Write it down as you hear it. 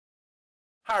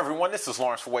Hi everyone, this is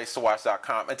Lawrence for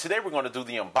WaysToWatch.com, and today we're going to do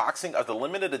the unboxing of the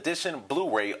limited edition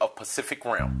Blu-ray of Pacific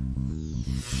Rim.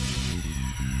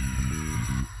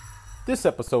 This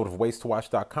episode of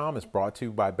WaysToWatch.com is brought to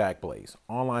you by Backblaze,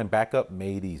 online backup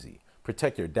made easy.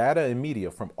 Protect your data and media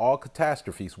from all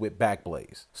catastrophes with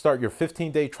Backblaze. Start your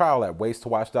 15-day trial at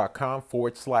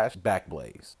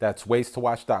WaysToWatch.com/Backblaze. That's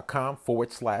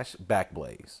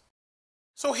WaysToWatch.com/Backblaze.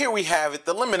 So here we have it,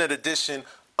 the limited edition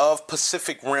of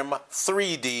Pacific Rim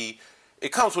 3D.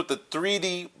 It comes with the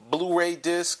 3D Blu-ray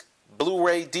disc,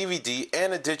 Blu-ray DVD,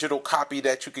 and a digital copy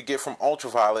that you could get from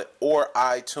UltraViolet or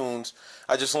iTunes.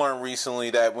 I just learned recently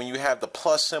that when you have the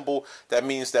plus symbol, that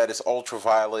means that it's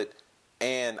UltraViolet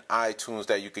and iTunes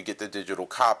that you could get the digital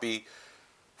copy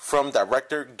from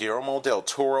director Guillermo del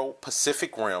Toro,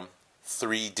 Pacific Rim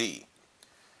 3D.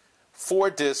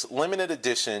 4-disc limited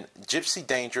edition Gypsy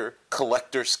Danger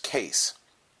collector's case.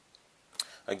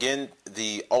 Again,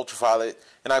 the UltraViolet,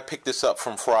 and I picked this up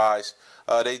from Fry's.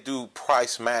 They do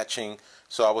price matching,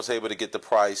 so I was able to get the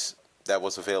price that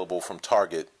was available from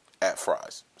Target at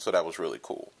Fry's. So that was really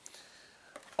cool.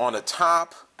 On the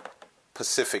top,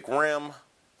 Pacific Rim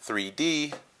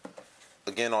 3D.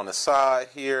 Again on the side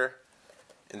here.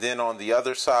 And then on the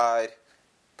other side,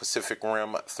 Pacific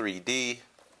Rim 3D.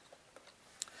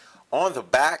 On the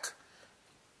back,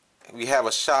 we have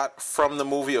a shot from the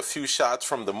movie, a few shots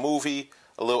from the movie.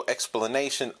 A little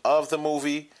explanation of the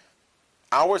movie.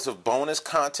 Hours of bonus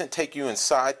content take you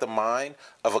inside the mind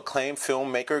of acclaimed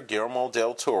filmmaker Guillermo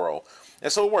del Toro.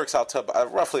 And so it works out to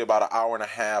roughly about an hour and a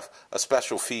half of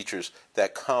special features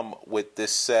that come with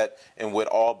this set and with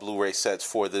all Blu-ray sets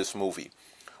for this movie.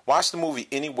 Watch the movie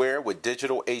anywhere with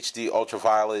digital HD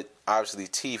UltraViolet, obviously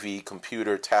TV,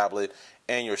 computer, tablet,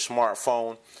 and your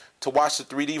smartphone. To watch the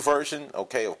 3D version,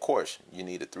 okay, of course, you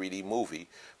need a 3D movie.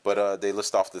 But they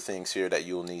list off the things here that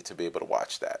you'll need to be able to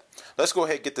watch that. Let's go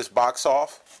ahead and get this box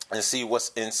off and see what's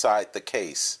inside the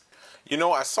case. You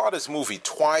know, I saw this movie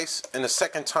twice, and the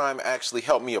second time actually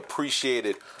helped me appreciate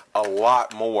it a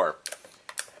lot more.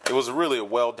 It was really a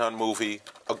well-done movie,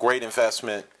 a great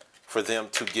investment for them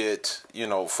to get, you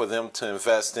know, for them to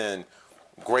invest in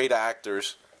great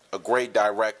actors, a great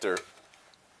director.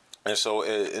 And so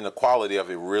in the quality of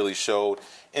it really showed.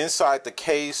 Inside the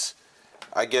case,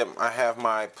 I have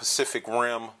my Pacific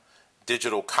Rim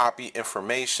digital copy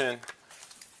information.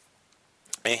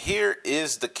 And here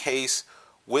is the case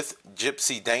with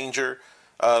Gypsy Danger.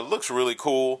 Looks really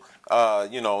cool.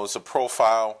 You know, it's a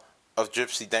profile of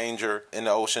Gypsy Danger in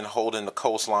the ocean holding the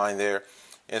coastline there.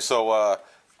 And so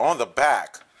on the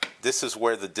back, this is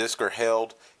where the discs are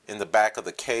held in the back of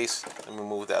the case. Let me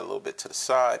move that a little bit to the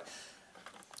side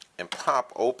and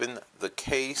pop open the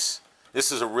case.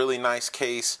 This is a really nice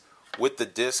case with the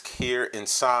disc here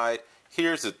inside.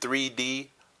 Here's the 3D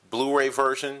Blu-ray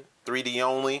version, 3D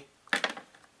only.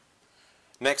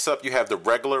 Next up, you have the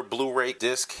regular Blu-ray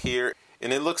disc here,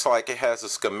 and it looks like it has a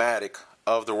schematic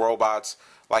of the robots,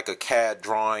 like a CAD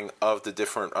drawing of the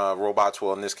different robots.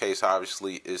 Well, in this case,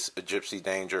 obviously, is a Gypsy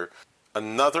Danger.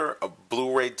 Another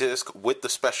Blu-ray disc with the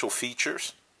special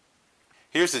features.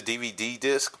 Here's the DVD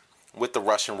disc with the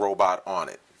Russian robot on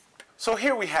it. So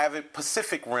here we have it,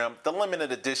 Pacific Rim, the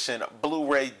limited edition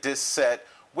Blu-ray disc set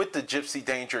with the Gypsy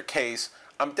Danger case.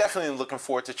 I'm definitely looking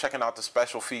forward to checking out the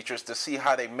special features to see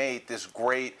how they made this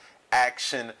great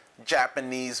action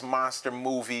Japanese monster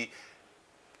movie.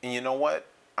 And you know what?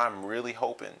 I'm really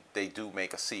hoping they do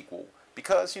make a sequel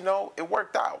because, you know, it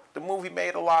worked out. The movie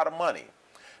made a lot of money.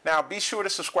 Now, be sure to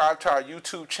subscribe to our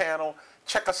YouTube channel.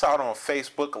 Check us out on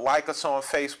Facebook. Like us on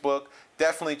Facebook.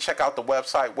 Definitely check out the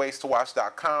website,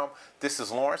 WaysToWatch.com. This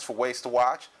is Lawrence for Ways to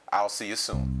Watch. I'll see you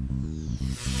soon.